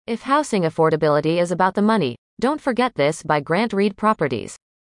If housing affordability is about the money, don't forget this by Grant Reed Properties.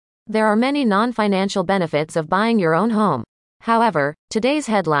 There are many non-financial benefits of buying your own home. However, today's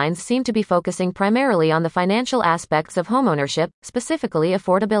headlines seem to be focusing primarily on the financial aspects of homeownership, specifically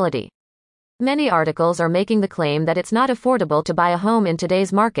affordability. Many articles are making the claim that it's not affordable to buy a home in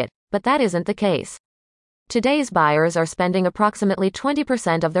today's market, but that isn't the case. Today's buyers are spending approximately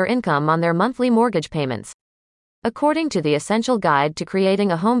 20% of their income on their monthly mortgage payments. According to the Essential Guide to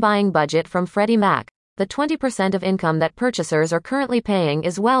Creating a Home Buying Budget from Freddie Mac, the 20% of income that purchasers are currently paying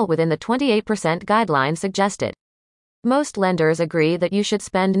is well within the 28% guideline suggested. Most lenders agree that you should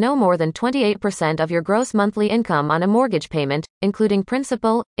spend no more than 28% of your gross monthly income on a mortgage payment, including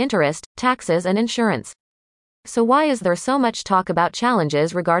principal, interest, taxes, and insurance. So why is there so much talk about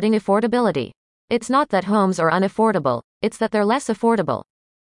challenges regarding affordability? It's not that homes are unaffordable, it's that they're less affordable.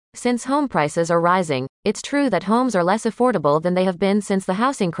 Since home prices are rising, it's true that homes are less affordable than they have been since the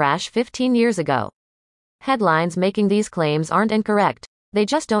housing crash 15 years ago. Headlines making these claims aren't incorrect, they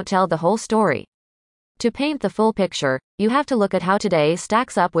just don't tell the whole story. To paint the full picture, you have to look at how today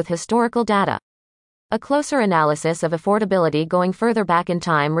stacks up with historical data. A closer analysis of affordability going further back in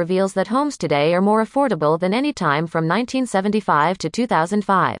time reveals that homes today are more affordable than any time from 1975 to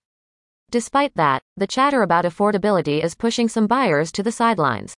 2005. Despite that, the chatter about affordability is pushing some buyers to the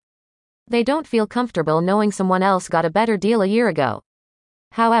sidelines. They don't feel comfortable knowing someone else got a better deal a year ago.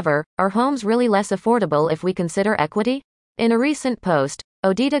 However, are homes really less affordable if we consider equity? In a recent post,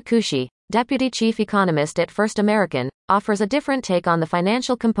 Odita Kushi, deputy chief economist at First American, offers a different take on the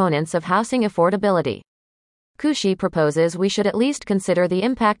financial components of housing affordability. Kushi proposes we should at least consider the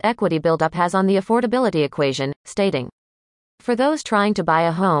impact equity buildup has on the affordability equation, stating, "For those trying to buy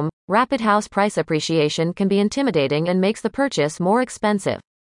a home, rapid house price appreciation can be intimidating and makes the purchase more expensive.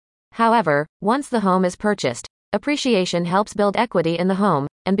 However, once the home is purchased, appreciation helps build equity in the home,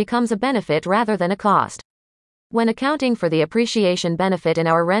 and becomes a benefit rather than a cost. When accounting for the appreciation benefit in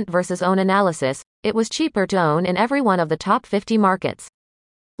our rent versus own analysis, it was cheaper to own in every one of the top 50 markets."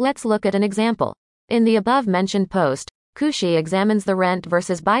 Let's look at an example. In the above-mentioned post, Kushi examines the rent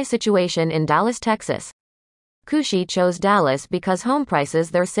versus buy situation in Dallas, Texas. Kushi chose Dallas because home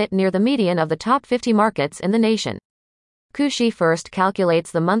prices there sit near the median of the top 50 markets in the nation. Kushi first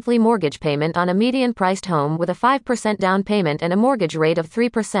calculates the monthly mortgage payment on a median-priced home with a 5% down payment and a mortgage rate of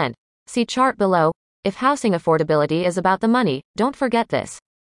 3%. See chart below. If housing affordability is about the money, don't forget this.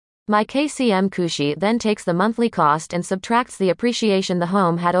 My KCM Kushi then takes the monthly cost and subtracts the appreciation the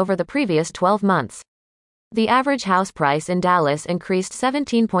home had over the previous 12 months. The average house price in Dallas increased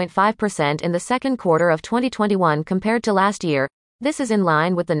 17.5% in the second quarter of 2021 compared to last year. This is in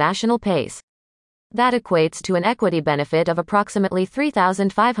line with the national pace. That equates to an equity benefit of approximately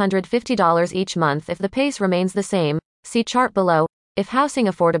 $3,550 each month if the pace remains the same. See chart below. If housing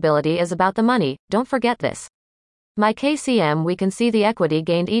affordability is about the money, don't forget this. My KCM we can see the equity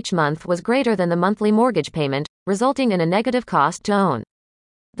gained each month was greater than the monthly mortgage payment, resulting in a negative cost to own.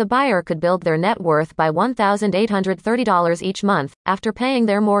 The buyer could build their net worth by $1,830 each month, after paying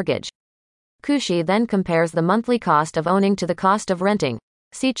their mortgage. Kushi then compares the monthly cost of owning to the cost of renting.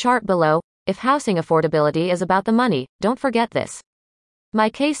 See chart below. If housing affordability is about the money, don't forget this. My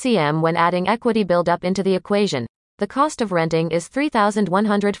KCM when adding equity buildup into the equation, the cost of renting is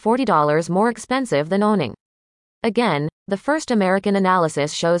 $3,140 more expensive than owning. Again, the First American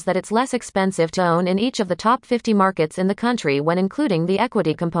analysis shows that it's less expensive to own in each of the top 50 markets in the country when including the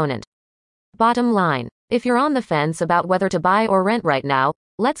equity component. Bottom line, if you're on the fence about whether to buy or rent right now,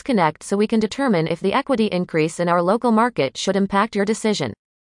 let's connect so we can determine if the equity increase in our local market should impact your decision.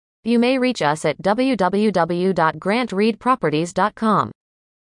 You may reach us at www.grantreedproperties.com.